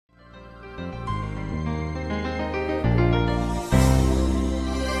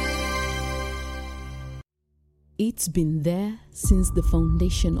It's been there since the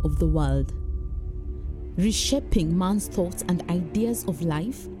foundation of the world, reshaping man's thoughts and ideas of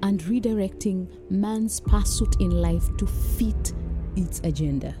life and redirecting man's pursuit in life to fit its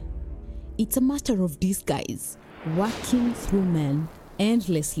agenda. It's a matter of these guys working through men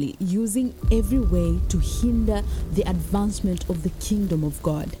endlessly, using every way to hinder the advancement of the kingdom of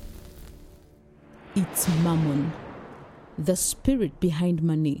God. It's Mammon, the spirit behind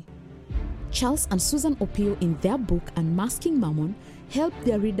money. Charles and Susan Opio, in their book Unmasking Mammon, help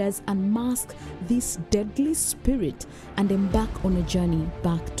their readers unmask this deadly spirit and embark on a journey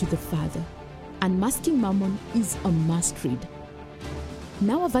back to the Father. Unmasking Mammon is a must-read.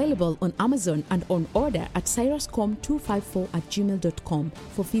 Now available on Amazon and on order at cyruscom254@gmail.com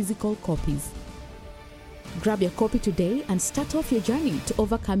for physical copies. Grab your copy today and start off your journey to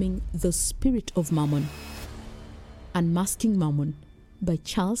overcoming the spirit of Mammon. Unmasking Mammon by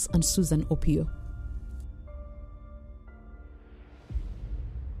Charles and Susan Opio.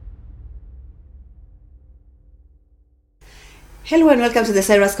 Hello and welcome to the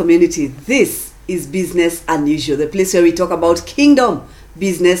Cyrus community. This is Business Unusual, the place where we talk about kingdom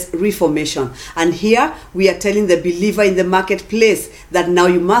business reformation. And here we are telling the believer in the marketplace that now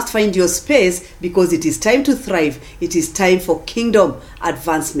you must find your space because it is time to thrive. It is time for kingdom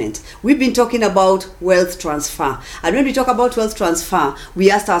advancement. We've been talking about wealth transfer. And when we talk about wealth transfer,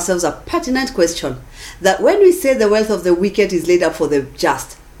 we asked ourselves a pertinent question, that when we say the wealth of the wicked is laid up for the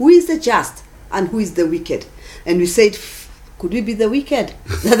just, who is the just and who is the wicked? And we said, could we be the wicked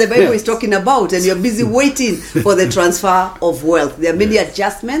that the Bible is talking about, and you're busy waiting for the transfer of wealth? There are many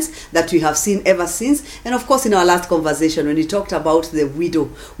adjustments that we have seen ever since. And of course, in our last conversation, when we talked about the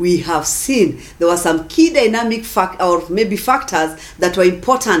widow, we have seen there were some key dynamic factors that were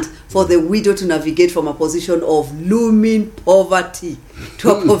important for the widow to navigate from a position of looming poverty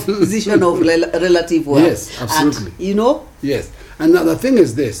to a position of relative wealth. Yes, absolutely. And, Yes. And now the thing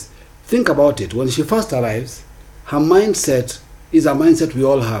is this. Think about it. When she first arrives, her mindset is a mindset we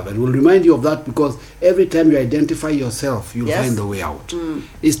all have, and we'll remind you of that because every time you identify yourself, you'll find the way out.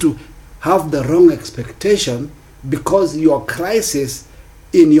 Is to have the wrong expectation because your crisis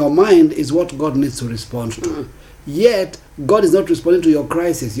in your mind is what God needs to respond to. Yet, God is not responding to your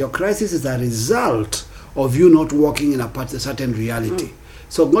crisis. Your crisis is a result of you not walking in a certain reality.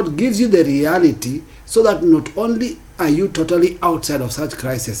 So God gives you the reality so that not only are you totally outside of such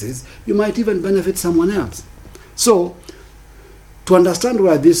crises, you might even benefit someone else. So, to understand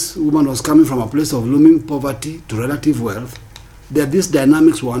where this woman was coming from, a place of looming poverty to relative wealth, there are these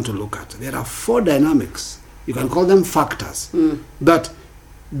dynamics we want to look at. There are 4 dynamics. You can call them factors that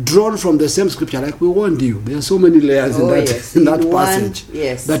drawn from the same scripture, like we warned you. There are so many layers in that passage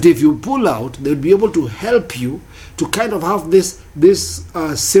that if you pull out, they'll be able to help you to kind of have this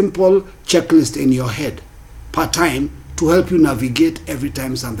simple checklist in your head per time to help you navigate every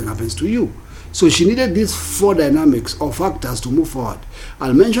time something happens to you. So she needed these 4 dynamics or factors to move forward.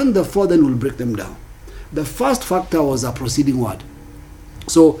 I'll mention the 4, then we'll break them down. The first factor was a proceeding word.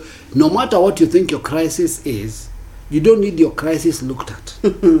 So no matter what you think your crisis is, you don't need your crisis looked at.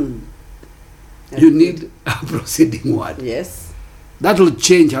 You need a proceeding word. Yes. That will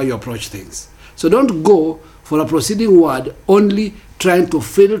change how you approach things. So don't go for a proceeding word only trying to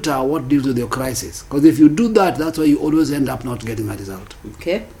filter what deals with your crisis. Because if you do that, that's why you always end up not getting a result.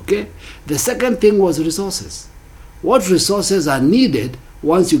 Okay. The second thing was resources. What resources are needed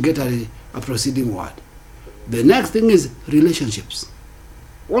once you get a proceeding word? The next thing is relationships.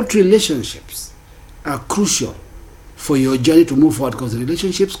 What relationships are crucial for your journey to move forward? Because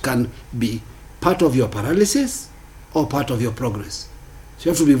relationships can be part of your paralysis or part of your progress. So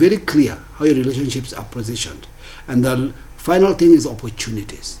you have to be very clear how your relationships are positioned. And the final thing is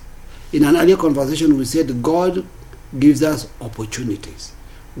opportunities. In an earlier conversation, we said God gives us opportunities.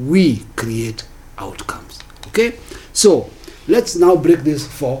 We create outcomes. Okay? So, let's now break this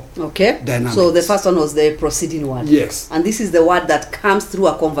 4 dynamics. So, the first one was the proceeding word. Yes. And this is the word that comes through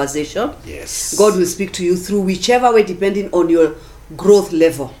a conversation. Yes. God will speak to you through whichever way, depending on your growth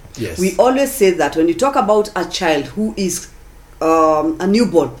level. Yes. We always say that when you talk about a child who is a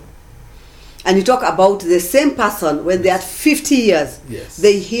newborn, and you talk about the same person when they are 50 years,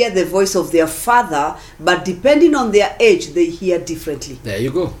 they hear the voice of their father, but depending on their age, they hear differently. There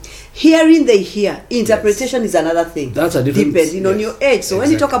you go. Hearing, they hear. Interpretation is another thing. That's a different, depending on your age. So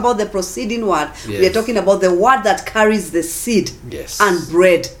when you talk about the proceeding word, we are talking about the word that carries the seed and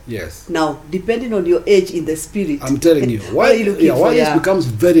bread. Yes. Now, depending on your age in the spirit, I'm telling you, why this becomes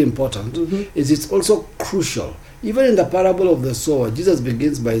very important is it's also crucial. Even in the parable of the sower, Jesus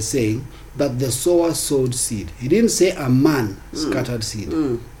begins by saying that the sower sowed seed. He didn't say a man scattered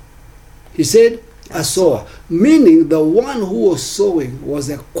seed. He said A sower. Meaning the one who was sowing was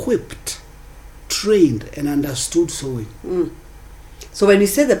equipped, trained, and understood sowing. So when you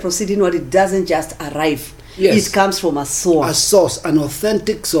say the proceeding word, it doesn't just arrive. Yes. It comes from a source. A source, an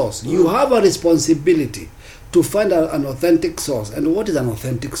authentic source. You have a responsibility to find an authentic source. And what is an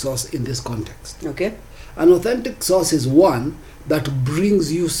authentic source in this context? Okay. An authentic source is one that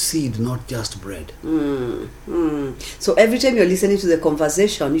brings you seed, not just bread. So every time you're listening to the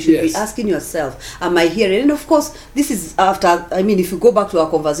conversation, you should be Yes. asking yourself, am I hearing? And of course, this is after, if you go back to our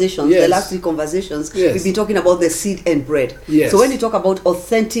conversations, Yes. the last 3 conversations, Yes. we've been talking about the seed and bread. Yes. So when you talk about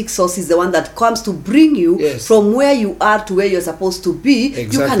authentic source, is the one that comes to bring you Yes. from where you are to where you're supposed to be. You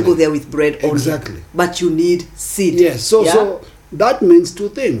Exactly. can't go there with bread only. Exactly. But you need seed. Yes, so Yeah? so that means 2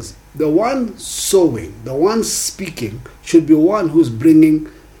 things. The one sowing, the one speaking, should be one who's bringing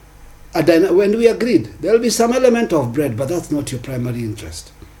when we agreed, there will be some element of bread, but that's not your primary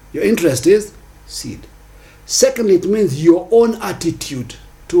interest. Your interest is seed. Secondly, it means your own attitude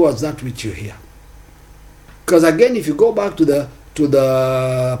towards that which you hear. Because again, if you go back to the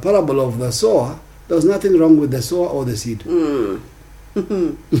parable of the sower, there was nothing wrong with the sower or the seed.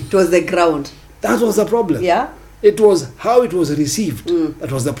 It was the ground. That was the problem. Yeah? It was how it was received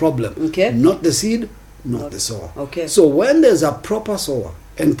that was the problem. Okay. Not the seed, not the sower. Okay. So when there's a proper sower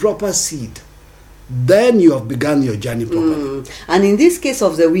and proper seed, then you have begun your journey properly. And in this case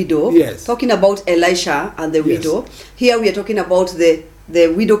of the widow, Yes. talking about Elisha and the Yes. widow, here we are talking about the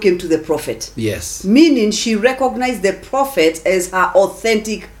widow came to the prophet. Yes. Meaning she recognized the prophet as her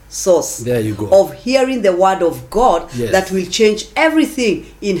authentic source. There you go. Of hearing the word of God Yes. that will change everything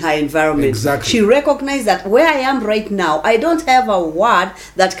in her environment. Exactly. She recognized that where I am right now, I don't have a word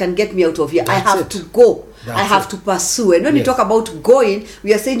that can get me out of here. I That's have it. to go. That's I have it. to pursue. And when we Yes. talk about going,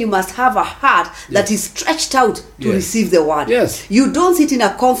 we are saying you must have a heart that Yes. is stretched out to Yes. receive the word. Yes. You don't sit in a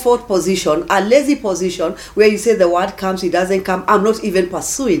comfort position, a lazy position, where you say the word comes, it doesn't come, I'm not even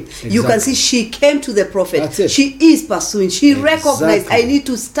pursuing. You can Exactly. see she came to the prophet. That's it. She is pursuing. She recognized Exactly. I need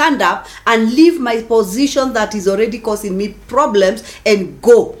to stand up and leave my position that is already causing me problems and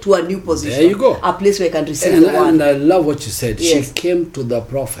go to a new position. There you go. A place where I can receive And, the word. and I love what you said. Yes. She came to the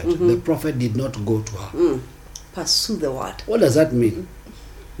prophet. The prophet did not go to her. Pursue the word. What does that mean?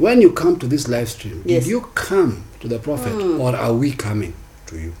 When you come to this live stream, Yes. did you come to the prophet or are we coming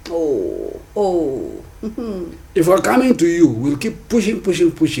to you? Oh. If we're coming to you, we'll keep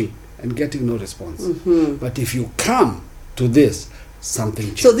pushing and getting no response. But if you come to this, something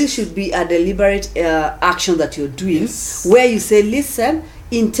changes. So this should be a deliberate action that you're doing, Yes. where you say, listen,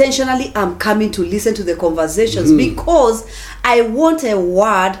 intentionally I'm coming to listen to the conversations because I want a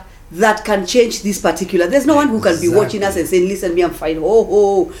word that can change this particular. There's no one who can be watching us and saying, listen, me, I'm fine.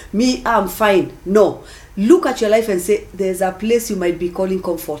 Me, I'm fine. No. Look at your life and say, there's a place you might be calling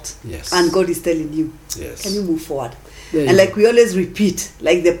comfort. Yes. And God is telling you, Yes. can you move forward? There And you like we always repeat,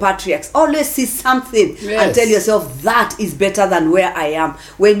 like the patriarchs, always see something and Yes. tell yourself that is better than where I am.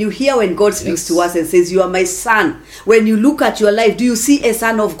 When you hear when God speaks Yes. to us and says, you are my son, when you look at your life, do you see a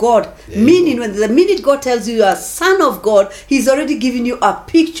son of God? There you Meaning, when the minute God tells you you are a son of God, He's already giving you a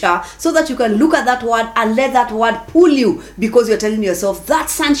picture so that you can look at that word and let that word pull you, because you're telling yourself that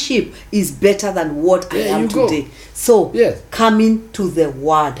sonship is better than what I There am you go. today. So, Yes. coming to the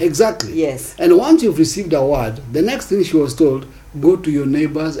word. Exactly. Yes. And once you've received a word, the next thing she was told, go to your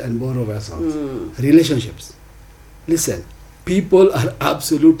neighbors and borrow vessels. Relationships. Listen, people are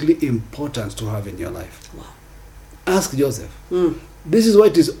absolutely important to have in your life. Wow. Ask Joseph. This is why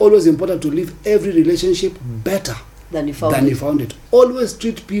it is always important to live every relationship better Than you found than it. you found it. Always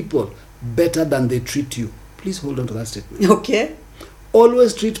treat people better than they treat you. Please hold on to that statement. Okay.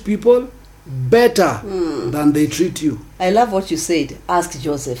 Always treat people better than they treat you. I love what you said. Ask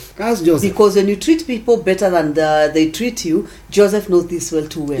Joseph. Ask Joseph. Because when you treat people better than they treat you, Joseph knows this well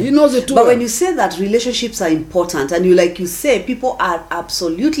too well. He knows it too But well. when you say that relationships are important, and you say people are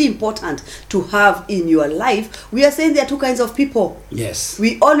absolutely important to have in your life, we are saying there are two kinds of people. Yes.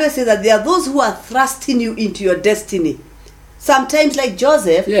 We always say that there are those who are thrusting you into your destiny. Sometimes like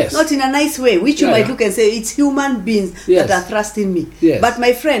Joseph, Yes. not in a nice way, which you Yeah, might yeah. look and say, it's human beings Yes. that are thrusting me. Yes. But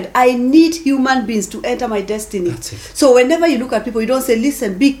my friend, I need human beings to enter my destiny. That's it. So whenever you look at people, you don't say,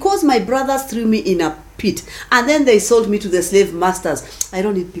 listen, because my brothers threw me in a pit and then they sold me to the slave masters, I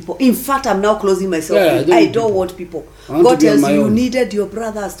don't need people. In fact, I'm now closing myself Yeah, in. I don't I need don't people. want people. I want God to be on tells my you, you own. needed your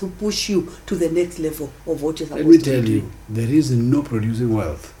brothers to push you to the next level of what you're supposed Let me to be tell doing. you, there is no producing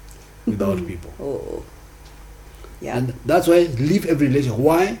wealth without people. Oh. Yeah. And that's why live every relationship.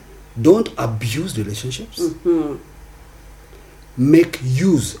 Why? Don't abuse relationships. Make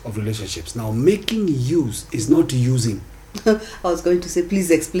use of relationships. Now, making use is not using. I was going to say,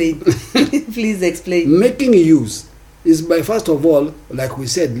 please explain. Please explain. Making use is by, first of all, like we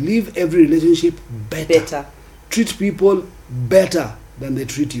said, live every relationship better. Treat people better than they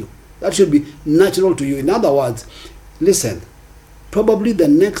treat you. That should be natural to you. In other words, listen, probably the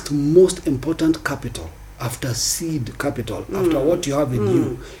next most important capital after seed capital, after what you have in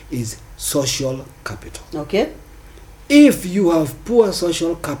you, is social capital. Okay. If you have poor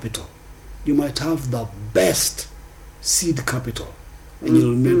social capital, you might have the best seed capital and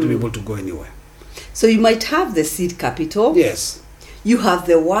you'll not be able to go anywhere. So you might have the seed capital. Yes. You have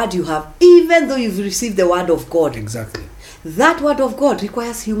the word, you have, even though you've received the word of God. Exactly. That word of God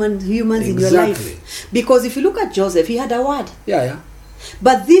requires humans in your life. Because if you look at Joseph, he had a word. Yeah.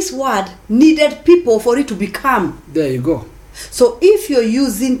 But this word needed people for it to become. There you go. So if you're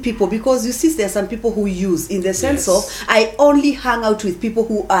using people, because you see there are some people who use in the sense of, I only hang out with people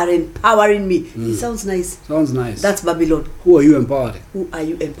who are empowering me. It sounds nice. Sounds nice. That's Babylon. Who are you empowering? Who are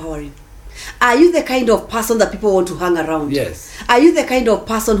you empowering? Are you the kind of person that people want to hang around? Yes. Are you the kind of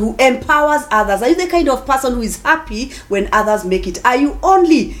person who empowers others? Are you the kind of person who is happy when others make it? Are you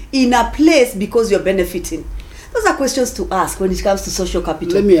only in a place because you're benefiting? Those are questions to ask when it comes to social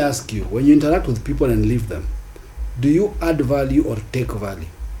capital. Let me ask you, when you interact with people and leave them, do you add value or take value?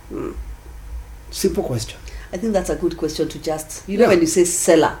 Simple question. I think that's a good question to just, you know, when you say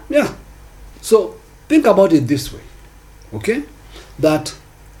seller. Yeah. So think about it this way, okay? That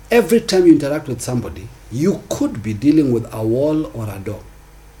every time you interact with somebody, you could be dealing with a wall or a door.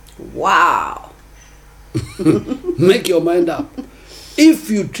 Wow. Make your mind up. If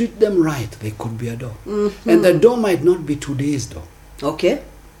you treat them right, they could be a door. And the door might not be today's door. Okay.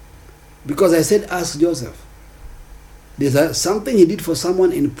 Because I said, ask Joseph. There's something he did for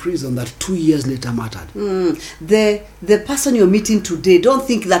someone in prison that 2 years later mattered. The person you're meeting today, don't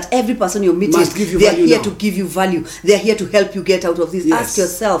think that every person you're meeting, must give you they're value here now. to give you value. They're here to help you get out of this. Yes. Ask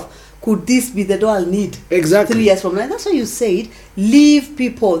yourself, could this be the door I'll need Exactly. 3 years from now? That's why you said, leave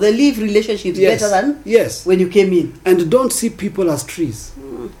people. They leave relationships better than when you came in. And don't see people as trees.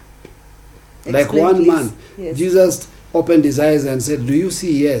 Like Explain, one please. man, Yes. Jesus opened his eyes and said, do you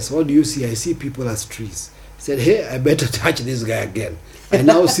see? Yes. What do you see? I see people as trees. He said, hey, I better touch this guy again. I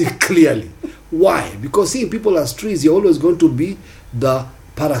now see clearly. Why? Because seeing people as trees, you're always going to be the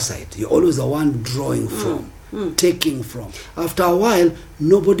parasite. You're always the one drawing from, taking from. After a while,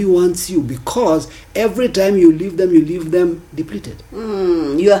 nobody wants you because every time you leave them depleted.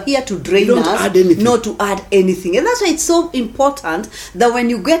 You are here to drain You don't us, add anything. not to add anything. And that's why it's so important that when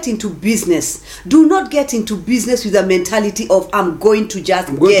you get into business, do not get into business with a mentality of I'm going to just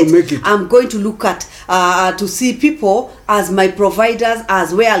I'm going to make it. I'm going to look at to see people as my providers,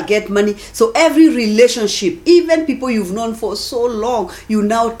 as where I'll get money. So every relationship, even people you've known for so long, you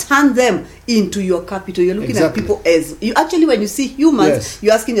now turn them into your capital. You're looking at people as you actually, when you see humans,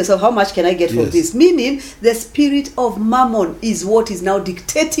 you're asking yourself, how much can I get for this? Meaning the spirit of mammon is what is now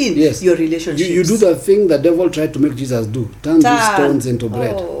dictating your relationships. You do the thing the devil tried to make Jesus do. Turn these stones into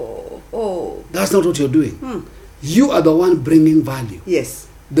bread. That's not what you're doing. You are the one bringing value. Yes.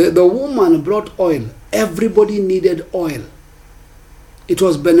 The woman brought oil. Everybody needed oil. It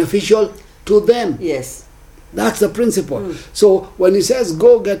was beneficial to them. Yes. That's the principle. So when he says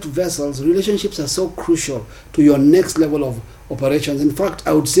go get vessels, relationships are so crucial to your next level of operations. In fact,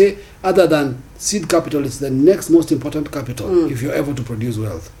 I would say other than seed capital, it's the next most important capital if you're able to produce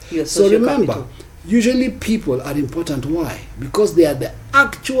wealth. So remember, usually people are important. Why? Because they are the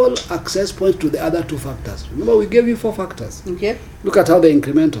actual access point to the other two factors. Remember, we gave you 4 factors. Okay. Look at how they're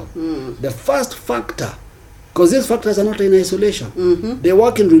incremental. The first factor, because these factors are not in isolation. They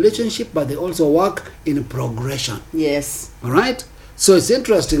work in relationship, but they also work in progression. Yes. All right? So it's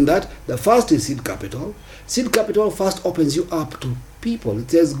interesting that the first is seed capital. Seed capital first opens you up to people.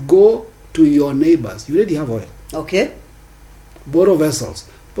 It says, go to your neighbors. You already have oil. Okay. Borrow vessels.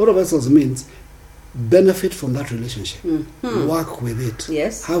 Borrow vessels means benefit from that relationship. Work with it.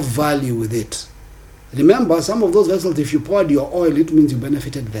 Yes. Have value with it. Remember, some of those vessels, if you poured your oil, it means you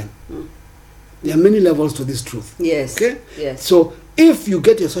benefited them. There are many levels to this truth. Yes. Okay? Yes. So if you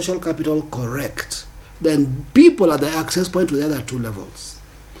get your social capital correct, then people are the access point to the other 2 levels.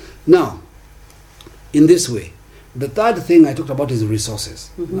 Now, in this way, the third thing I talked about is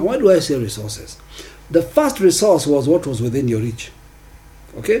resources. Now, why do I say resources? The first resource was what was within your reach.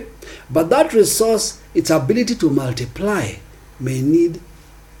 Okay? But that resource, its ability to multiply, may need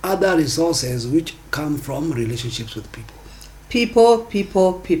other resources which come from relationships with people.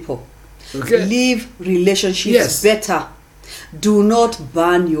 People. Okay. Live relationships better. Do not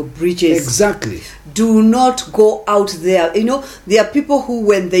burn your bridges. Exactly. Do not go out there. You know, there are people who,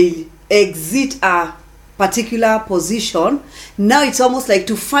 when they exit a particular position, now it's almost like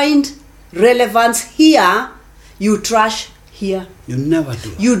to find relevance here, you trash here. You never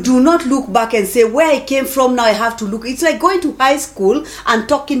do. You do not look back and say, where I came from, now I have to look. It's like going to high school and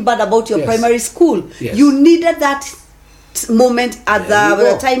talking bad about your primary school. Yes. You needed that moment at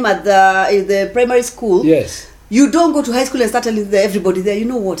the time at the primary school. Yes. You don't go to high school and start telling everybody there, you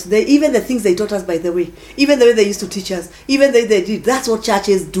know what, even the things they taught us, by the way, even the way they used to teach us, even the way they did, that's what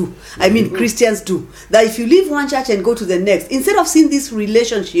churches do. I mean, Christians do. That if you leave one church and go to the next, instead of seeing this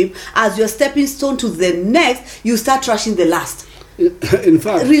relationship as your stepping stone to the next, you start trashing the last. In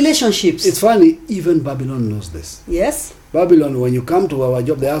fact, relationships. It's funny, even Babylon knows this. Yes. Babylon, when you come to our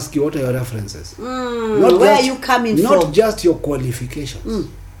job, they ask you, what are your references? Where are you coming from? Not just your qualifications.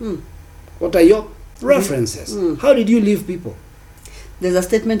 What are your references? How did you leave people? There's a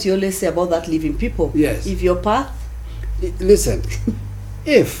statement you always say about that leaving people. Yes. If your path... Listen,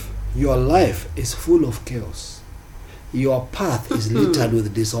 if your life is full of chaos, your path is littered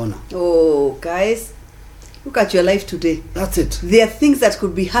with dishonor. Oh, guys, look at your life today. That's it. There are things that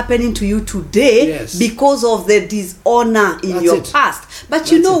could be happening to you today because of the dishonor in your past.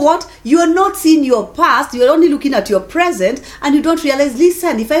 But you know what? You are not seeing your past. You are only looking at your present, and you don't realize,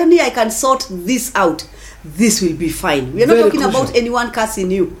 listen, if only I can sort this out, this will be fine. We are not talking about anyone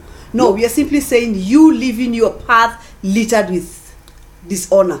cursing you. No, we are simply saying you living your path littered with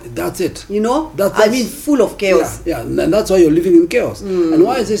dishonor. That's it. You know? I mean, full of chaos. Yeah, and that's why you're living in chaos. And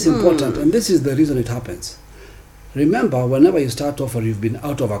why is this important? And this is the reason it happens. Remember, whenever you start off or you've been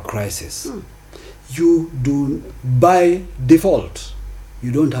out of a crisis, you do, by default,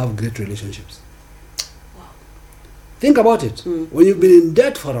 you don't have great relationships. Wow. Think about it. When you've been in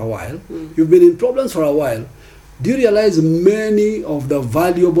debt for a while, you've been in problems for a while, do you realize many of the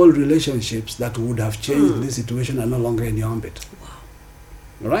valuable relationships that would have changed this situation are no longer in your ambit?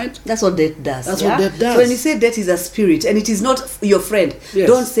 Right? That's what debt does. That's what debt does. So when you say debt is a spirit and it is not your friend,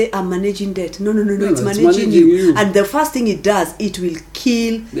 don't say I'm managing debt. No, it's managing you. And the first thing it does, it will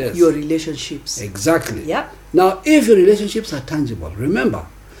kill your relationships. Exactly. Yeah. Now, if your relationships are tangible, remember,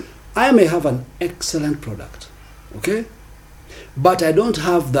 I may have an excellent product, okay? But I don't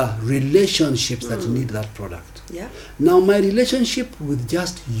have the relationships that need that product. Yeah. Now, my relationship with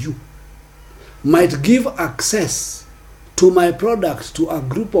just you might give access to my product to a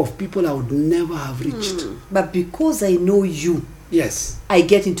group of people I would never have reached. But because I know you, I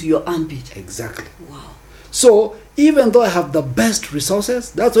get into your ambit. Exactly. Wow. So even though I have the best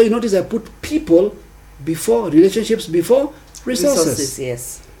resources, that's why you notice I put people before relationships, before resources.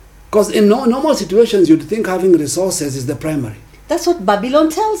 Yes. Because in normal situations, you'd think having resources is the primary. That's what Babylon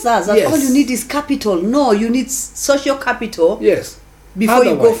tells us. That all you need is capital. No, you need social capital. Yes. Before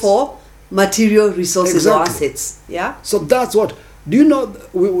you go for material resources or assets. Yeah. So that's what. Do you know?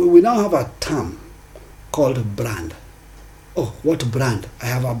 We now have a term called brand. Oh, what brand? I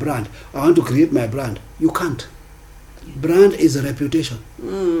have a brand. I want to create my brand. You can't. Brand is a reputation.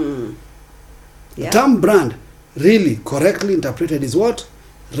 The term brand, really correctly interpreted, is what?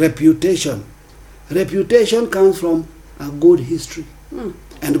 Reputation. Reputation comes from a good history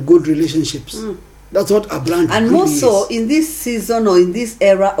and good relationships. That's what a brand and really more so is. In this season or in this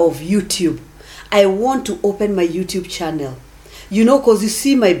era of YouTube, I want to open my YouTube channel. You know, because you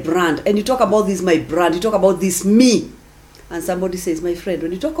see my brand and you talk about this, my brand, you talk about this, me. And somebody says, my friend,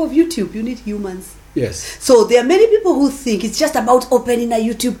 when you talk of YouTube, you need humans. Yes. So there are many people who think it's just about opening a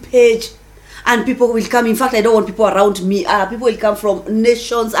YouTube page and people will come. In fact, I don't want people around me. People will come from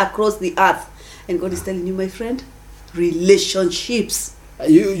nations across the earth. And God is telling you, my friend, relationships.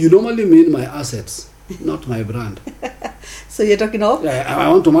 You normally mean my assets, not my brand. So you're talking of? I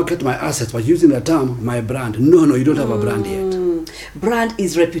want to market my assets, but using the term my brand. No, you don't have a brand yet. Brand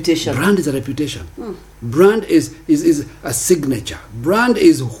is reputation. Brand is a reputation. Brand is a signature. Brand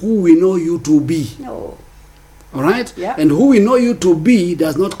is who we know you to be. No. All right? Yeah. And who we know you to be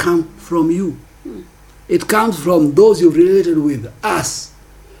does not come from you. It comes from those you've related with, us.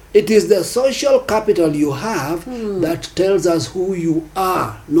 It is the social capital you have that tells us who you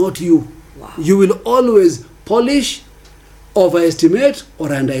are, not you. Wow. You will always polish, overestimate,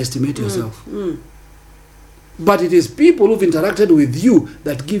 or underestimate yourself. But it is people who've interacted with you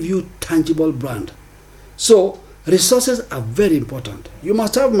that give you tangible brand. So resources are very important. You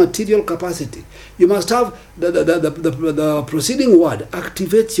must have material capacity. You must have the preceding word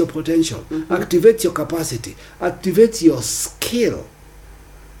activates your potential, activates your capacity, activates your skill.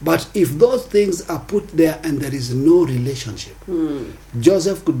 But if those things are put there and there is no relationship,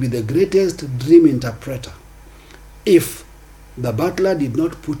 Joseph could be the greatest dream interpreter if the butler did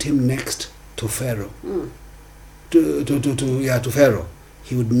not put him next to Pharaoh. To Pharaoh,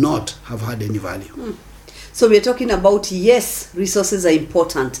 he would not have had any value. So we're talking about, yes, resources are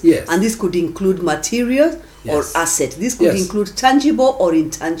important. Yes. And this could include material or Yes. asset. This could Yes. include tangible or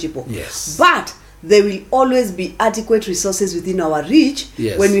intangible. Yes. But there will always be adequate resources within our reach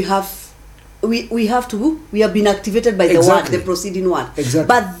Yes. when we have been activated by the Exactly. word, the proceeding word. Exactly.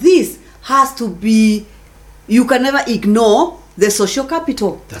 But this has to be, you can never ignore the social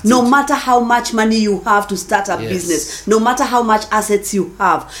capital. That's no it. matter how much money you have to start a Yes. business, no matter how much assets you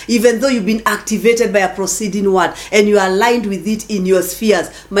have, even though you've been activated by a proceeding word and you are aligned with it in your spheres,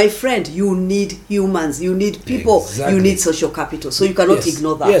 my friend, you need humans, you need people, Exactly. you need social capital. So you cannot Yes.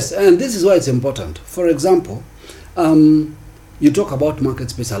 ignore that. Yes, and this is why it's important. For example, you talk about market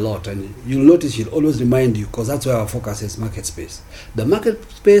space a lot, and you'll notice she'll always remind you, because that's where our focus is, market space. The market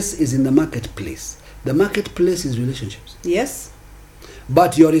space is in the marketplace. The marketplace is relationships. Yes.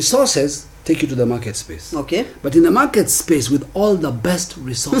 But your resources take you to the market space. Okay. But in the market space, with all the best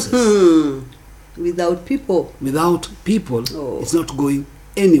resources, Without people. without people, Oh. it's not going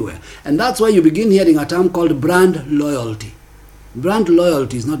anywhere. And that's why you begin hearing a term called brand loyalty. Brand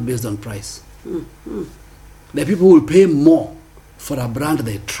loyalty is not based on price. The people will pay more for a brand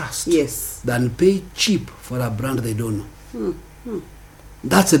they trust Yes. than pay cheap for a brand they don't know.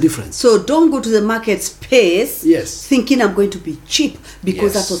 That's the difference. So don't go to the market space Yes. thinking I'm going to be cheap because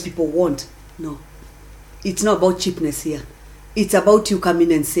Yes. that's what people want. No. It's not about cheapness here. It's about you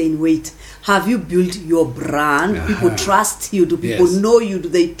coming and saying, wait, have you built your brand? People trust you. Do people Yes. know you? Do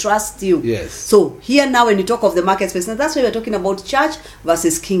they trust you? Yes. So here now when you talk of the market space, now that's why we're talking about church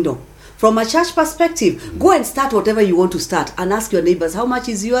versus kingdom. From a church perspective, go and start whatever you want to start and ask your neighbors, how much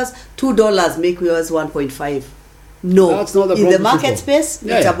is yours? $2, make yours 1.5. No. That's not the In the problem, market people. space,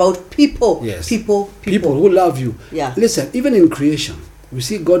 Yeah, it's yeah. about people. Yes. People. People who love you. Yeah. Listen, even in creation, we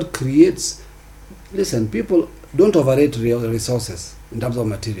see God creates. Listen, people don't overrate real resources in terms of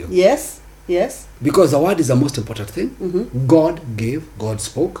material. Yes. Yes. Because the word is the most important thing. God gave, God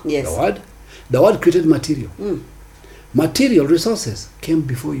spoke. Yes. The word. The word created material. Material resources came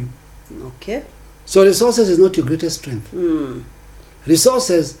before you. Okay. So resources is not your greatest strength.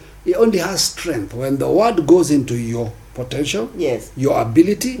 Resources, it only has strength when the word goes into your potential, Yes. your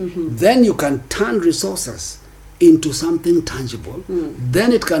ability, then you can turn resources into something tangible.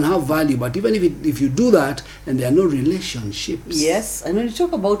 Then it can have value. But even if you do that and there are no relationships. Yes. And when you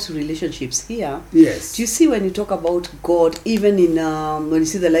talk about relationships here, Yes. do you see when you talk about God, even in when you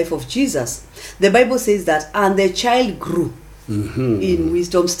see the life of Jesus, the Bible says that, and the child grew in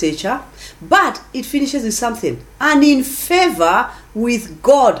wisdom, stature, but it finishes with something, and in favor with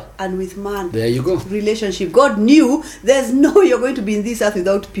God and with man. There you go. Relationship. God knew there's no you're going to be in this earth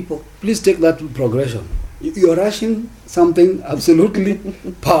without people. Please take that progression. You're rushing something absolutely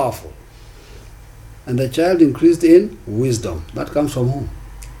powerful. And the child increased in wisdom. That comes from who?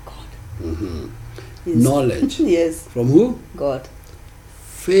 God. Yes. Knowledge. Yes. From who? God.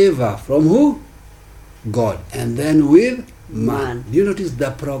 Favor. From who? God. And then with man. Man. Do you notice the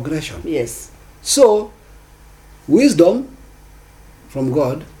progression? Yes. So, wisdom from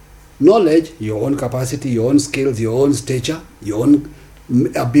God, knowledge, your own capacity, your own skills, your own stature, your own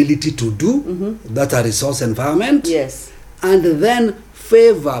ability to do, that's a resource environment. Yes. And then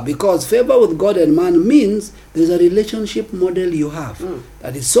favor, because favor with God and man means there's a relationship model you have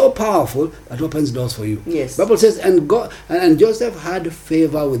that is so powerful that opens doors for you. Yes. Bible says, and God and Joseph had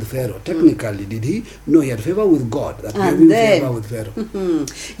favor with Pharaoh. Technically, did he? No, he had favor with God that gave him favor with Pharaoh.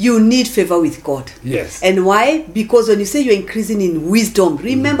 You need favor with God. Yes. And why? Because when you say you're increasing in wisdom,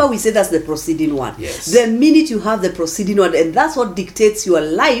 remember we said that's the proceeding one. Yes. The minute you have the proceeding one, and that's what dictates your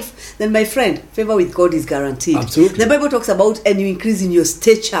life, then my friend, favor with God is guaranteed. Absolutely. The Bible talks about, and you increase in your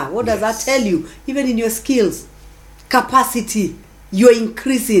stature. What does that tell you? Even in your skills, capacity, you're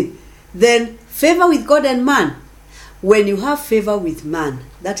increasing. Then favor with God and man. When you have favor with man,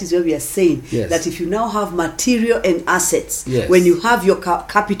 that is where we are saying that if you now have material and assets, when you have your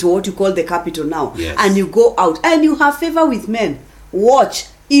capital, what you call the capital now, and you go out and you have favor with men, watch,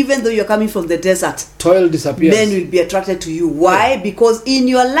 even though you're coming from the desert, toil disappears. Men will be attracted to you. Why? Because in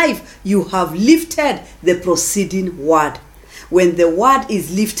your life, you have lifted the proceeding word. When the word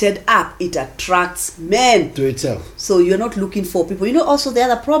is lifted up, it attracts men to itself. So you're not looking for people. You know, also the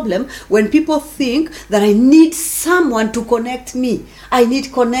other problem, when people think that I need someone to connect me, I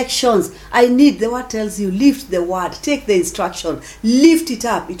need connections, the word tells you, lift the word, take the instruction, lift it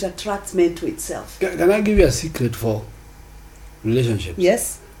up, it attracts men to itself. Can I give you a secret for relationships?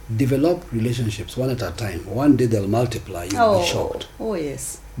 Yes. Develop relationships one at a time. One day they'll multiply. You'll be shocked. Oh,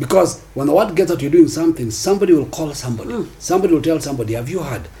 yes. Because when the word gets out you're doing something, somebody will call somebody. Somebody will tell somebody, have you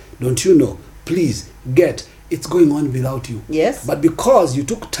heard? Don't you know? Please get. it's going on without you. Yes. But because you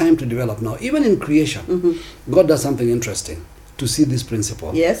took time to develop now, even in creation, God does something interesting to see this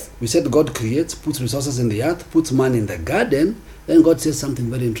principle. Yes. We said God creates, puts resources in the earth, puts man in the garden. Then God says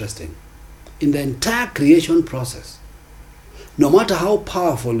something very interesting. In the entire creation process, no matter how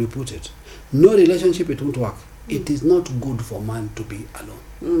powerful we put it, no relationship, it won't work. It is not good for man to be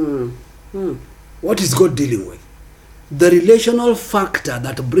alone. What is God dealing with? The relational factor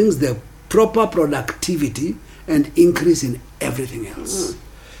that brings the proper productivity and increase in everything else.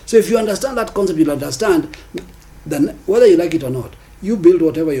 So if you understand that concept, you'll understand then whether you like it or not, you build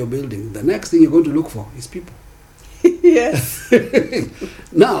whatever you're building, the next thing you're going to look for is people. Yes.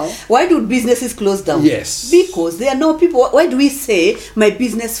 Now, why do businesses close down? Yes. Because there are no people. Why do we say my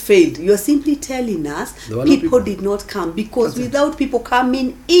business failed? You're simply telling us people did not come, because without people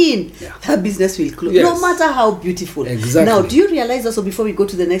coming in, her business will close. Yes. No matter how beautiful. Exactly. Now, do you realize also, before we go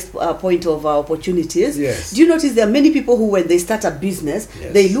to the next point of opportunities, Yes. do you notice there are many people who, when they start a business,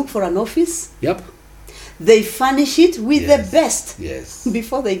 Yes. they look for an office. Yep. They furnish it with Yes. the best. Yes.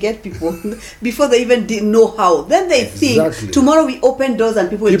 Before they get people, before they even know how. Then they Exactly. think tomorrow we open doors and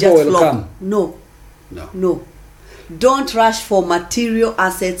people will People just will flock. come. No. Don't rush for material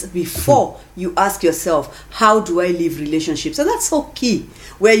assets before you ask yourself, how do I live relationships? And that's so key.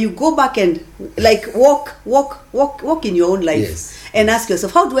 Where you go back and like walk in your own life. Yes. And ask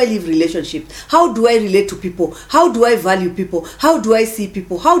yourself, how do I live relationships? How do I relate to people? How do I value people? How do I see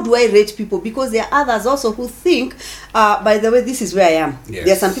people? How do I rate people? Because there are others also who think, by the way, this is where I am. Yes.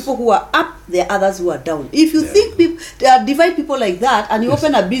 There are some people who are up, there are others who are down. If you There think divide people like that and you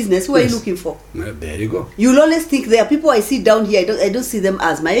open a business, who are you Yes. looking for? There you go. You'll always think there are people I see down here, I don't see them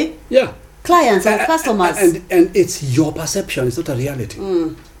as my Yeah. clients and customers. And it's your perception, it's not a reality.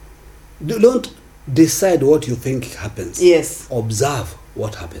 Don't decide what you think happens. Yes. Observe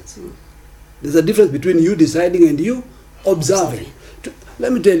what happens. There's a difference between you deciding and you observing.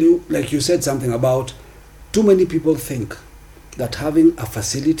 Let me tell you, like you said something about, too many people think that having a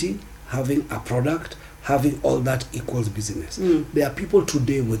facility, having a product, having all that equals business. There are people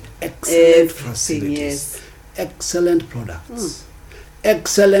today with excellent facilities, yes. excellent products,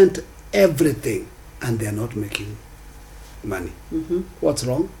 excellent everything, and they're not making money. What's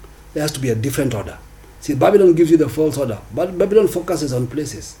wrong? There has to be a different order. See, Babylon gives you the false order, but Babylon focuses on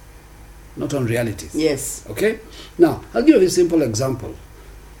places, not on realities. Yes. Okay? Now, I'll give you a simple example.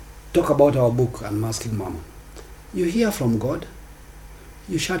 Talk about our book, Unmasking Mammon. You hear from God,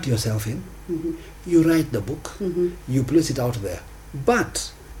 you shut yourself in, you write the book, you place it out there.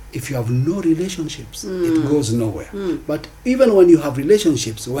 But if you have no relationships, it goes nowhere. But even when you have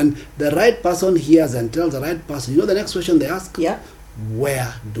relationships, when the right person hears and tells the right person, you know the next question they ask? Yeah.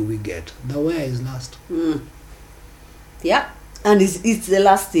 Where do we get? The where is last. Yeah. And it's the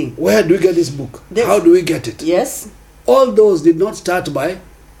last thing. Where do we get this book? How do we get it? Yes. All those did not start by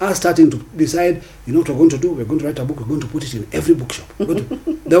us starting to decide, you know what we're going to do? We're going to write a book, we're going to put it in every bookshop.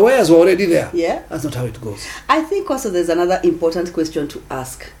 The wheres were already there. Yeah. That's not how it goes. I think also there's another important question to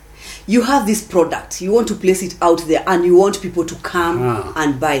ask. You have this product, you want to place it out there and you want people to come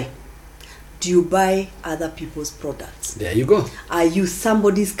and buy. Do you buy other people's products? There you go. Are you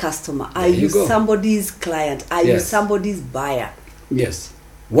somebody's customer? Are you somebody's client? Are you somebody's buyer? Yes.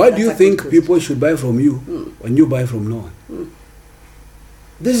 Why do you think question. people should buy from you when you buy from no one?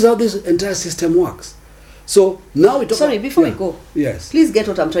 This is how this entire system works. So now we talk. Sorry, before we go. Yes. Please get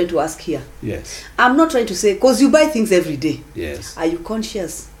what I'm trying to ask here. Yes. I'm not trying to say, because you buy things every day. Yes. Are you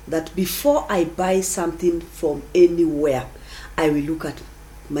conscious that before I buy something from anywhere, I will look at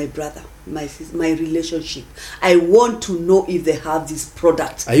my brother, my sister, my relationship? I want to know if they have this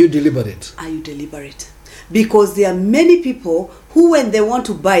product. Are you deliberate? Are you deliberate? Because there are many people who, when they want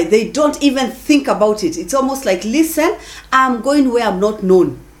to buy, they don't even think about it. It's almost like, listen, I'm going where I'm not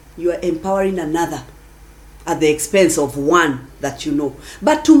known. You are empowering another at the expense of one that you know.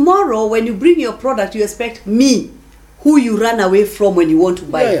 But tomorrow, when you bring your product, you expect me, who you run away from when you want to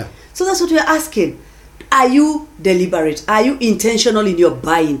buy. Yeah. So that's what you're asking. Are you deliberate? Are you intentional in your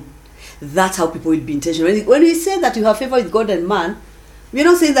buying? That's how people will be intentional. When we say that you have favor with God and man, we're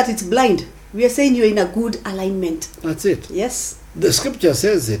not saying that it's blind. We are saying you're in a good alignment. That's it. Yes. The scripture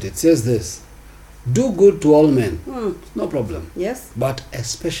says it. It says this. Do good to all men. No problem. Yes. But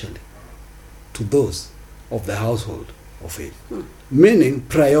especially to those of the household of faith. Meaning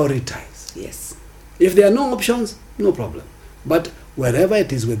prioritize. Yes. If there are no options, no problem. But wherever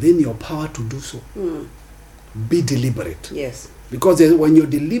it is within your power to do so, be deliberate. Yes. Because when you're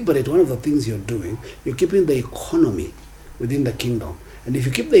deliberate, one of the things you're doing, you're keeping the economy within the kingdom. And if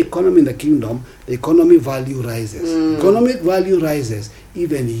you keep the economy in the kingdom, the economy value rises. Economic value rises,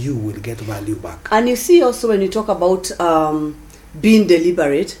 even you will get value back. And you see also when you talk about being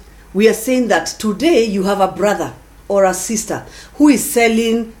deliberate, we are saying that today you have a brother or a sister who is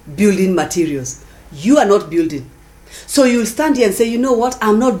selling building materials. You are not building. So you'll stand here and say, you know what,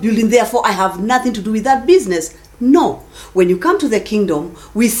 I'm not building, therefore I have nothing to do with that business. No. When you come to the kingdom,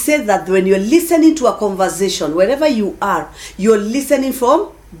 we say that when you're listening to a conversation, wherever you are, you're listening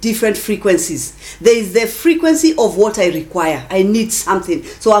from different frequencies. There is the frequency of what I require. I need something.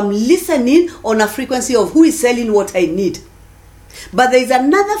 So I'm listening on a frequency of who is selling what I need. But there is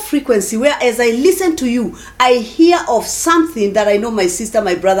another frequency where as I listen to you, I hear of something that I know my sister,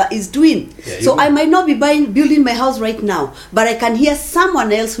 my brother is doing. So I might not be building my house right now, but I can hear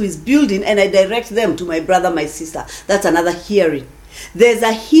someone else who is building and I direct them to my brother, my sister. That's another hearing. There's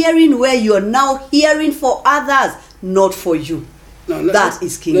a hearing where you are now hearing for others, not for you. Now, that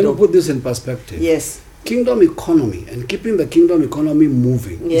is kingdom. Let me put this in perspective. Yes. Kingdom economy and keeping the kingdom economy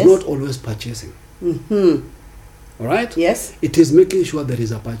moving is not always purchasing. All right? Yes. It is making sure there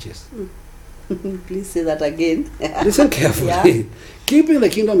is a purchase. Please say that again. Listen carefully. Yeah. Keeping the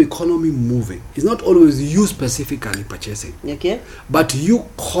kingdom economy moving is not always you specifically purchasing. Okay. But you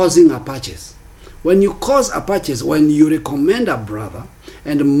causing a purchase. When you cause a purchase, when you recommend a brother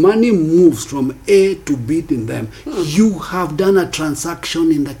and money moves from A to B in them, you have done a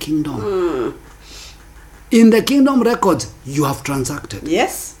transaction in the kingdom. In the kingdom records, you have transacted.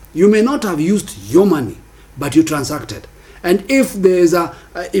 Yes. You may not have used your money, but you transacted. And if there's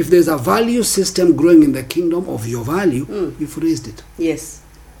a value system growing in the kingdom of your value, you've raised it. Yes.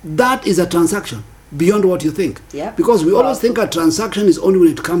 That is a transaction beyond what you think. Yeah. Because we always think a transaction is only when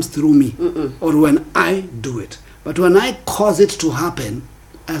it comes through me or when I do it. But when I cause it to happen,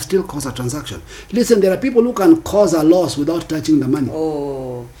 I still cause a transaction. Listen, there are people who can cause a loss without touching the money.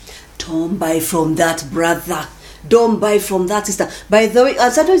 Oh, don't buy from that brother. Don't buy from that sister. By the way,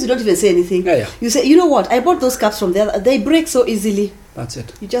 sometimes you don't even say anything. You say, you know what? I bought those cups from there. They break so easily. That's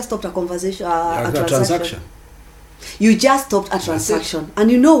it. You just stopped a conversation, a transaction. You just stopped a transaction. And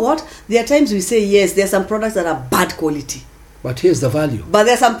you know what? There are times we say, yes, there are some products that are bad quality. But here's the value. But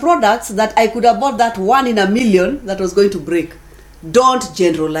there are some products that I could have bought that 1 in a million that was going to break. Don't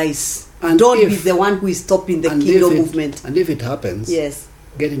generalize. And don't be the one who is stopping the kingdom movement. And if it happens, yes,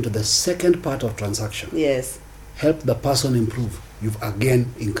 get into the second part of transaction. Yes. Help the person improve. You've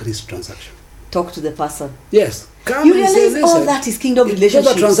again increased transaction. Talk to the person. Yes. Come you and realize say, all that is kingdom relationships.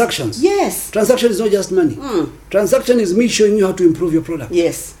 Those are transactions. Yes. Transaction is not just money. Transaction is me showing you how to improve your product.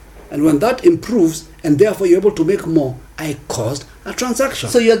 Yes. And when that improves, and therefore you're able to make more, I caused a transaction.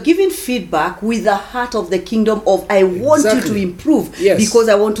 So you're giving feedback with the heart of the kingdom of I want you to improve. Yes. Because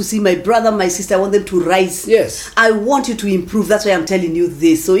I want to see my brother, my sister, I want them to rise. Yes. I want you to improve. That's why I'm telling you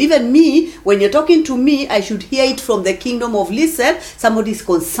this. So even me, when you're talking to me, I should hear it from the kingdom of listen, somebody is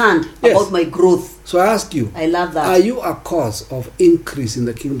concerned about my growth. So I ask you, I love that. Are you a cause of increase in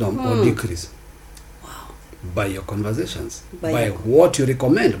the kingdom or decrease? By your conversations, by what you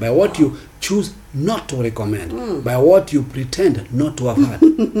recommend, by what you choose not to recommend, by what you pretend not to have heard.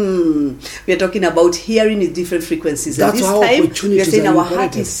 We are talking about hearing in different frequencies. That's and this how time, opportunities we are saying are our heart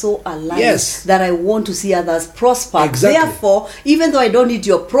imperative. is so alive Yes. that I want to see others prosper. Exactly. Therefore, even though I don't need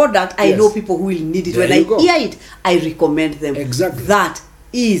your product, I know people who will need it. There when I you go. hear it, I recommend them. Exactly. That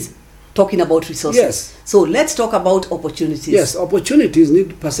is talking about resources. Yes. So let's talk about opportunities. Yes, opportunities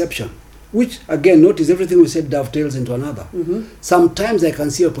need perception. Which, again, notice everything we said dovetails into another. Sometimes I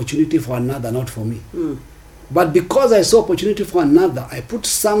can see opportunity for another, not for me. But because I saw opportunity for another, I put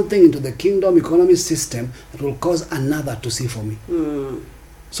something into the kingdom economy system that will cause another to see for me.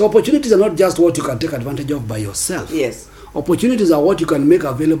 So opportunities are not just what you can take advantage of by yourself. Yes. Opportunities are what you can make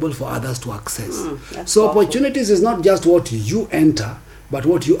available for others to access. So powerful. Opportunities is not just what you enter, but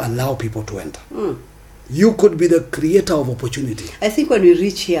what you allow people to enter. You could be the creator of opportunity. I think when we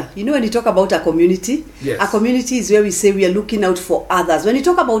reach here, you know, when you talk about a community, a community is where we say we are looking out for others. When you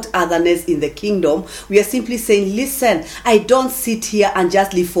talk about otherness in the kingdom, we are simply saying, listen, I don't sit here and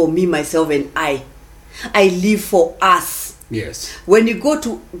just live for me, myself, and I live for us. Yes. When you go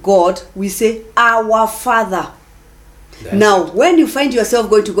to God, we say, our Father. Now, when you find yourself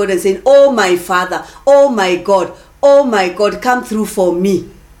going to God and saying, oh my Father, oh my God, come through for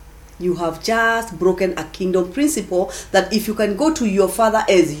me, you have just broken a kingdom principle that if you can go to your Father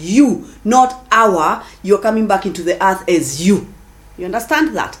as you, not our, you're coming back into the earth as you. You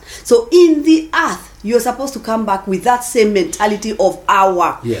understand that? So in the earth, you're supposed to come back with that same mentality of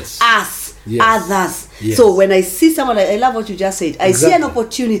our, us, others. Yes. So when I see someone, I love what you just said. I see an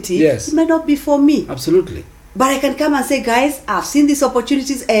opportunity, it might not be for me. Absolutely. But I can come and say, guys, I've seen these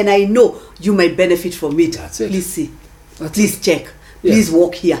opportunities and I know you might benefit from it. That's it. Please see. That's Please it. check. Yes. Please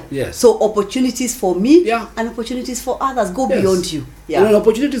walk here. Yes. So opportunities for me Yeah. and opportunities for others. Go Yes. beyond you. Yeah. And when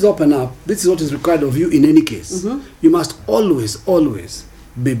opportunities open up, this is what is required of you in any case. You must always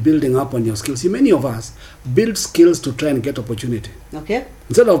be building up on your skills. See, many of us build skills to try and get opportunity. Okay.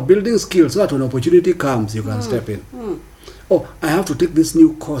 Instead of building skills so that when opportunity comes, you can step in. Oh, I have to take this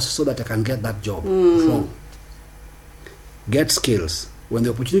new course so that I can get that job. Wrong. Get skills. When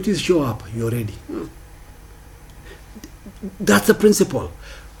the opportunities show up, you're ready. That's the principle.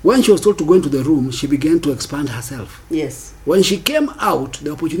 When she was told to go into the room, she began to expand herself. Yes. When she came out,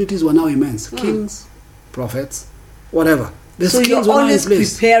 the opportunities were now immense. Kings, prophets, whatever. The So skills you're were now in always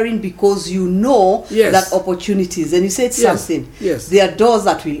place. preparing because you know Yes. that opportunities, and you said Yes. something. Yes. There are doors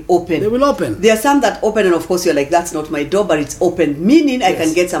that will open. They will open. There are some that open, and of course you're like, that's not my door, but it's open. Meaning I Yes.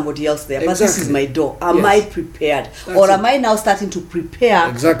 can get somebody else there. But this is Exactly. my door. Am Yes. I prepared? That's Or it. am I now starting to prepare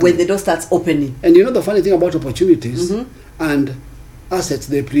Exactly. when the door starts opening? And you know the funny thing about opportunities and assets,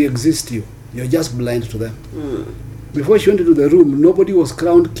 they pre-exist you. You're just blind to them. Before she went into the room, nobody was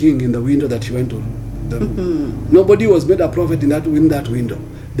crowned king in the window that she went to the room. Nobody was made a prophet in that window.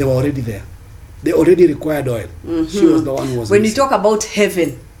 They were already there. They already required oil. She was the one who was When you missing. talk about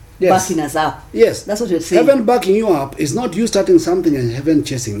heaven Yes. backing us up, Yes. that's what you're saying. Heaven backing you up is not you starting something and heaven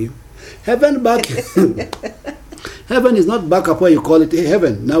chasing you. Heaven backing. Heaven is not back up where you call it, hey,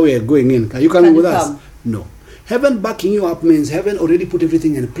 heaven, now we are going in. Are you coming Can with you us? come? No. Heaven backing you up means heaven already put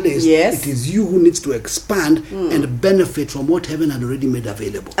everything in place. Yes. It is you who needs to expand and benefit from what heaven had already made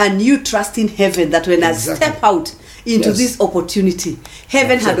available. And you trust in heaven that when Exactly. I step out into Yes. this opportunity, heaven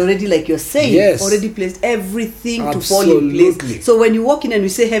That's had it. already, like you're saying, Yes. already placed everything to fall in Absolutely. place. So when you walk in and we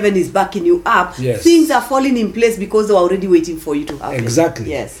say heaven is backing you up, Yes. things are falling in place because they were already waiting for you to happen.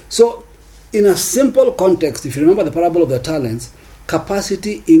 Exactly. Yes. So, in a simple context, if you remember the parable of the talents,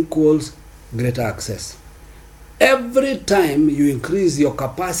 capacity equals greater access. Every time you increase your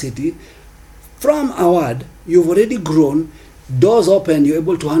capacity from a word, you've already grown, doors open, you're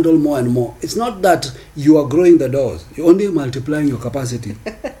able to handle more and more. It's not that you are growing the doors, you're only multiplying your capacity.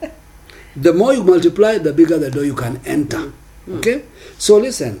 The more you multiply, the bigger the door you can enter. Okay? So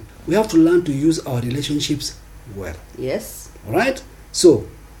listen, we have to learn to use our relationships well. Yes. All right? So,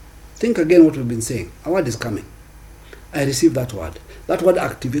 think again what we've been saying. A word is coming. I receive that word. That word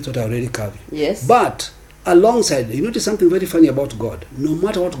activates what I already carry. Yes. But alongside, you notice something very funny about God. No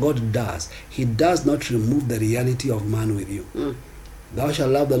matter what God does, He does not remove the reality of man with you. Thou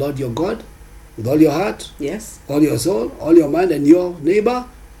shalt love the Lord your God with all your heart, Yes. all your soul, all your mind, and your neighbor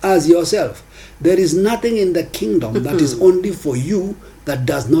as yourself. There is nothing in the kingdom that is only for you that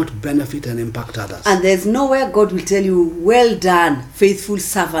does not benefit and impact others. And there's nowhere God will tell you, well done, faithful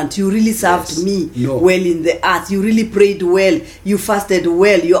servant. You really served Yes. me No. well in the earth. You really prayed well. You fasted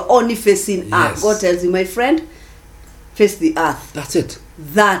well. You're only facing Yes. earth. God tells you, my friend, face the earth. That's it.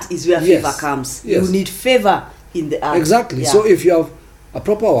 That is where Yes. favor comes. Yes. You need favor in the earth. Exactly. Yeah. So if you have a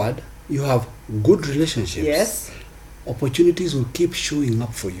proper word, you have good relationships. Yes. Opportunities will keep showing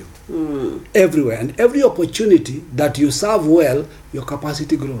up for you everywhere, and every opportunity that you serve well, your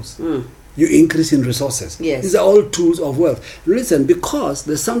capacity grows. You increase in resources. Yes. These are all tools of wealth. Listen, because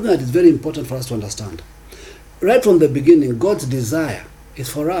there's something that is very important for us to understand. Right from the beginning, God's desire is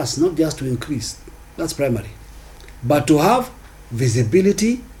for us not just to increase, that's primary, but to have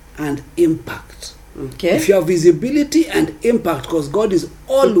visibility and impact. Okay. If you have visibility and impact, because God is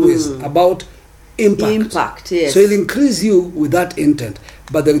always about impact. Impact, yes. So He'll increase you with that intent.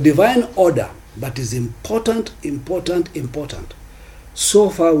 But the divine order that is important. So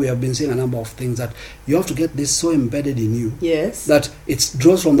far, we have been saying a number of things that you have to get this so embedded in you. Yes. That it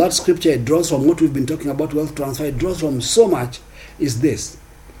draws from that scripture, it draws from what we've been talking about, wealth transfer, it draws from so much, is this.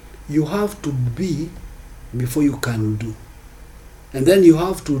 You have to be before you can do. And then you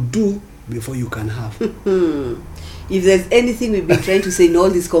have to do before you can have. If there's anything we've been trying to say in all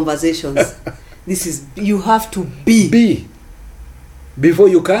these conversations, this is, you have to be. Be before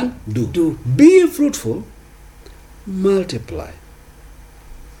you can do. Do. Be fruitful, multiply,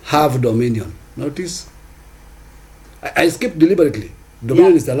 have dominion. Notice, I skipped deliberately.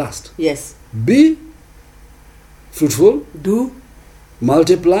 Dominion Yeah. is the last. Yes. Be fruitful, Do.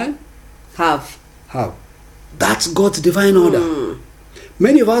 multiply, Have. have. That's God's divine order.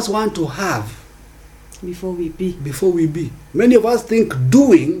 Many of us want to have Before we be. before we be. Many of us think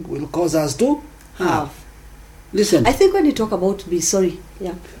doing will cause us to have. Listen, I think when you talk about be, sorry.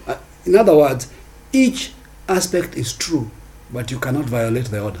 Yeah. in other words, each aspect is true, but you cannot violate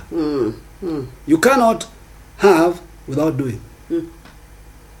the order. You cannot have without doing.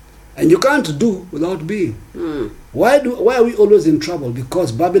 And you can't do without being. Why are we always in trouble?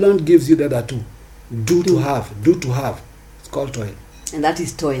 Because Babylon gives you the other two. Do to have. It's called toil. And that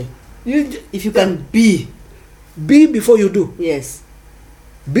is toil. If you Yeah. can be. Be before you do. Yes.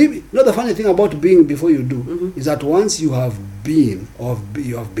 You know, the funny thing about being before you do is that once you have been or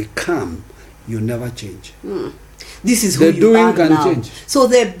you have become, you never change. This is who The you doing are can now. change. So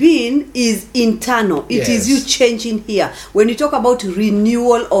the being is internal. It is Yes. you changing here. When you talk about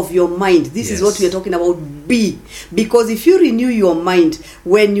renewal of your mind, this is Yes. what we are talking about. Be. Because if you renew your mind,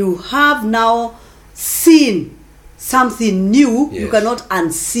 when you have now seen something new, you Yes. cannot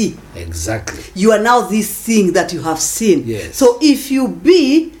unsee. Exactly. You are now this thing that you have seen. Yes. So if you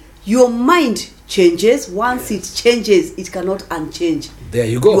be, your mind changes. Once Yes. it changes, it cannot unchange. There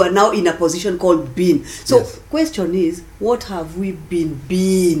you go. You are now in a position called being. So Yes. question is, what have we been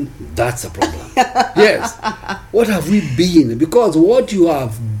being? That's a problem. Yes. What have we been? Because what you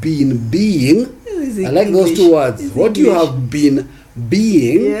have been being, Is I like those English. two words. Is What you English. have been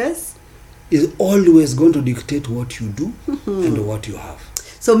being Yes. is always going to dictate what you do and what you have.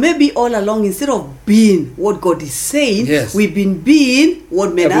 So maybe all along, instead of being what God is saying, Yes. we've been being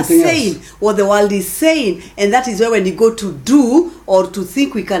what men Everything are saying, else. what the world is saying. And that is where when you go to do or to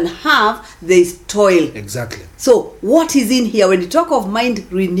think we can have, there is toil. Exactly. So what is in here? When you talk of mind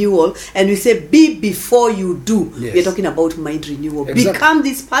renewal and we say be before you do, Yes. we're talking about mind renewal. Exactly. Become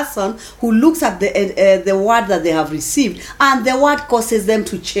this person who looks at the word that they have received, and the word causes them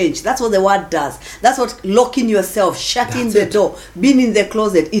to change. That's what the word does. That's what locking yourself, shutting That's the it. door, being in the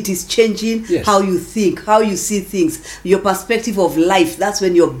closet. It is changing Yes. how you think, how you see things, your perspective of life. That's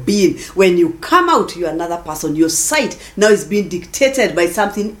when you're being. When you come out, you're another person. Your sight now is being dictated by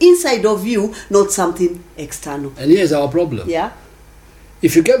something inside of you, not something external. And here's our problem. Yeah.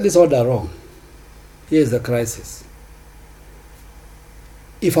 If you get this order wrong, here's the crisis.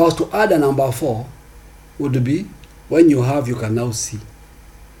 If I was to add a number 4, would be when you have, you can now see.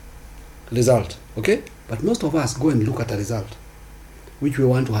 Result. Okay? But most of us go and look at a result, which we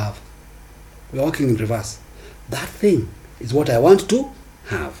want to have. We're working in reverse. That thing is what I want to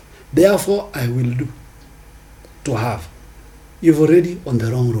have. Therefore, I will do to have. You've already on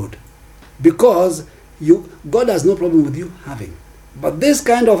the wrong road. Because God has no problem with you having. But this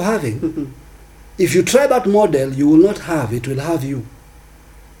kind of having, if you try that model, you will not have, it will have you.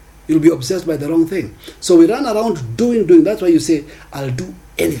 You'll be obsessed by the wrong thing. So we run around doing. That's why you say, I'll do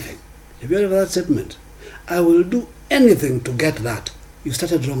anything. Have you heard of that statement? I will do anything to get that. You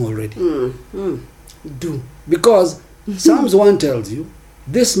started wrong already. Do. Because Psalms 1 tells you,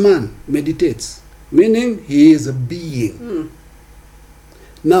 this man meditates, meaning he is a being.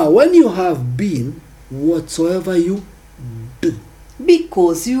 Now, when you have been, whatsoever you do.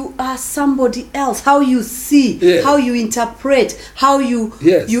 Because you are somebody else. How you see, Yes. how you interpret, how you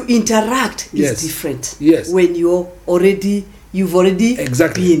Yes. you interact Yes. is different. Yes. When you've already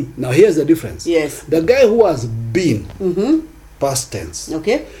Exactly. been. Now, here's the difference. Yes. The guy who has been, past tense,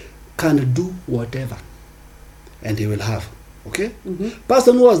 Okay. can do whatever, and he will have. Okay?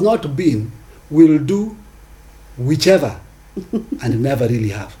 Person who has not been will do whichever and never really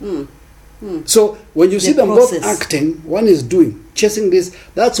have. So when you see The them process. both acting, one is doing, chasing this.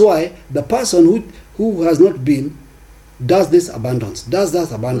 That's why the person who has not been does this abundance, does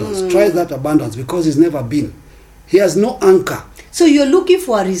that abundance, tries that abundance, because he's never been. He has no anchor. So you're looking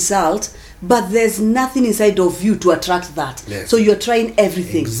for a result, but there's nothing inside of you to attract that. Yes. So you're trying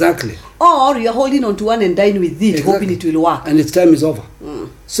everything. Exactly. Or you're holding on to one and dying with it, hoping it will work. And its time is over.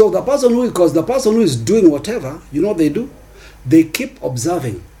 So the person who is doing whatever, you know what they do? They keep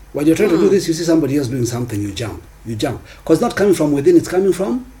observing. When you're trying to do this, you see somebody else doing something, you jump. Because it's not coming from within, it's coming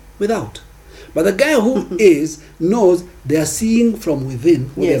from without. But the guy who knows they are seeing from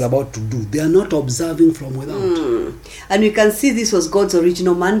within what Yes. they're about to do. They are not observing from without. And we can see this was God's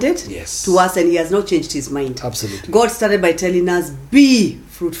original mandate Yes. to us, and he has not changed his mind. Absolutely. God started by telling us, be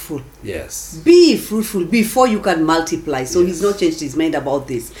fruitful. Yes. Be fruitful before you can multiply. So Yes. he's not changed his mind about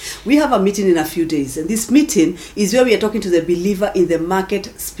this. We have a meeting in a few days, and this meeting is where we are talking to the believer in the market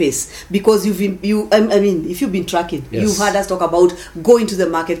space. Because if you've been tracking, Yes. you've heard us talk about go into the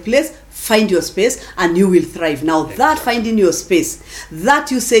marketplace, find your space, and you will thrive. Now that finding your space, that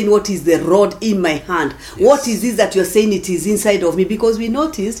you saying what is the rod in my hand, Yes. what is this that you're saying it is inside of me? Because we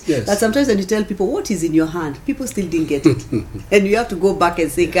noticed Yes. that sometimes when you tell people what is in your hand, people still didn't get it. And you have to go back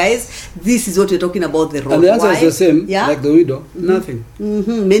and say, guys, this is what you're talking about, the rod. And the answer Why? is the same, Yeah? like the widow. Nothing.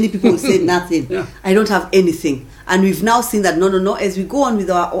 Many people will say nothing. Yeah. I don't have anything. And we've now seen that no. As we go on with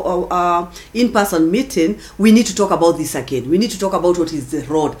our in-person meeting, we need to talk about this again. We need to talk about what is the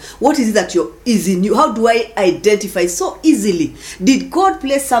rod. What is it that is in you? How do I identify so easily? Did God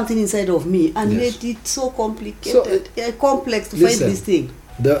place something inside of me and made it so complicated, complex to find this thing?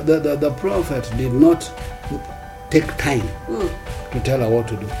 The prophet did not take time to tell her what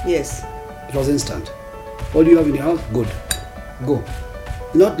to do. Yes. It was instant. What do you have in your house? Good. Go.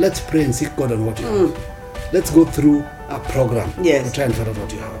 Not let's pray and seek God on what you have. Let's go through a program to try and find out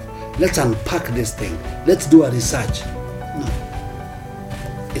what you have. Let's unpack this thing. Let's do a research. No.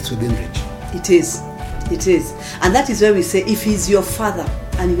 It's within reach. It is. It is. And that is where we say, if he's your father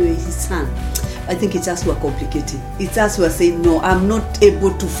and you're his son, I think it's us who are complicating. It's us who are saying, no, I'm not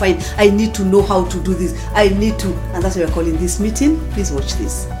able to find. I need to know how to do this. I need to. And that's why we're calling this meeting. Please watch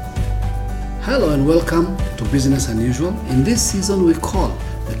this. Hello and welcome to Business Unusual. In this season we call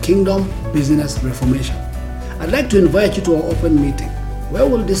the Kingdom Business Reformation. I'd like to invite you to our open meeting where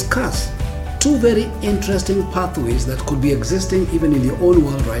we'll discuss two very interesting pathways that could be existing even in the old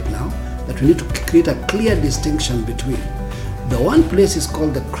world right now that we need to create a clear distinction between. The one place is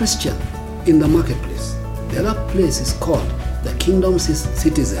called the Christian in the marketplace. The other place is called the Kingdom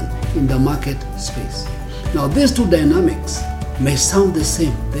citizen in the market space. Now these two dynamics may sound the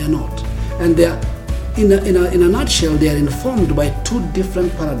same, they are not. And they are, in a nutshell, they are informed by two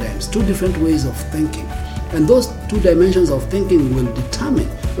different paradigms, two different ways of thinking. And those two dimensions of thinking will determine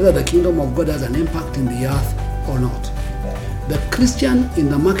whether the kingdom of God has an impact in the earth or not. The Christian in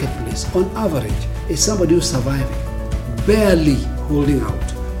the marketplace, on average, is somebody who's surviving, barely holding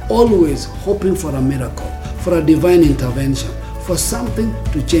out, always hoping for a miracle, for a divine intervention, for something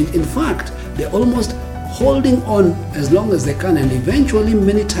to change. In fact, they're almost holding on as long as they can, and eventually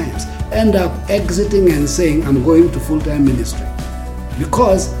many times end up exiting and saying, I'm going to full-time ministry.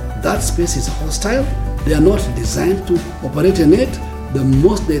 Because that space is hostile, they are not designed to operate in it. The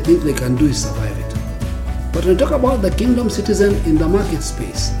most they think they can do is survive it. But when we talk about the kingdom citizen in the market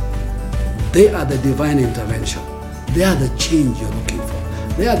space, they are the divine intervention. They are the change you're looking for.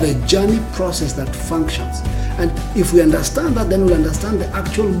 They are the journey process that functions. And if we understand that, then we'll understand the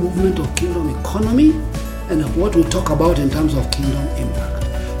actual movement of kingdom economy and what we talk about in terms of kingdom impact.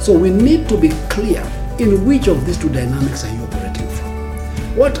 So we need to be clear in which of these two dynamics are you operating from.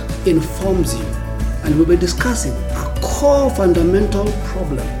 What informs you? And we'll be discussing a core fundamental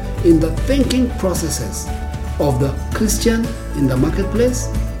problem in the thinking processes of the Christian in the marketplace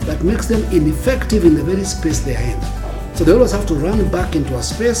that makes them ineffective in the very space they are in. So they always have to run back into a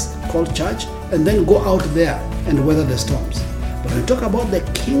space called church and then go out there and weather the storms. But when we talk about the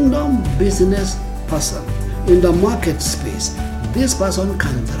kingdom business person in the market space, this person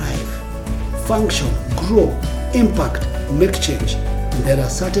can thrive, function, grow, impact, make change. And there are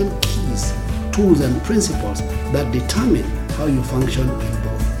certain keys, tools, and principles that determine how you function in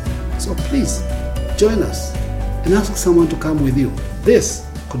both. So please join us and ask someone to come with you. This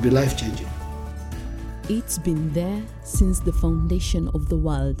could be life-changing. It's been there since the foundation of the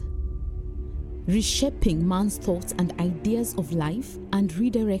world, reshaping man's thoughts and ideas of life and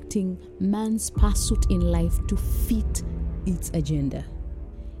redirecting man's pursuit in life to fit its agenda.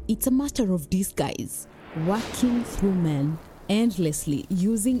 It's a matter of disguise, working through men endlessly,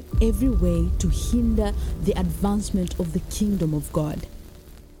 using every way to hinder the advancement of the kingdom of God.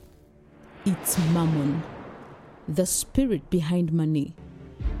 It's Mammon, the spirit behind money.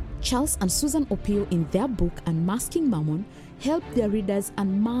 Charles and Susan Opio, in their book Unmasking Mammon, help their readers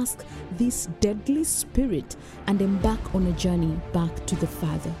unmask this deadly spirit and embark on a journey back to the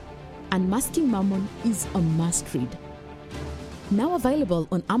Father. Unmasking Mammon is a must-read. Now available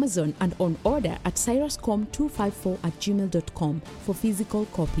on Amazon and on order at cyruscom254@gmail.com for physical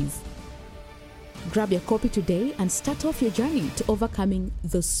copies. Grab your copy today and start off your journey to overcoming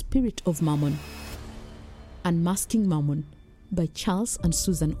the spirit of Mammon. Unmasking Mammon by Charles and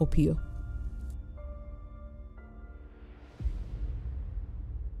Susan Opio.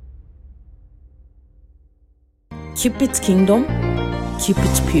 Keep it kingdom, keep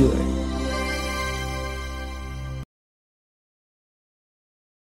it pure.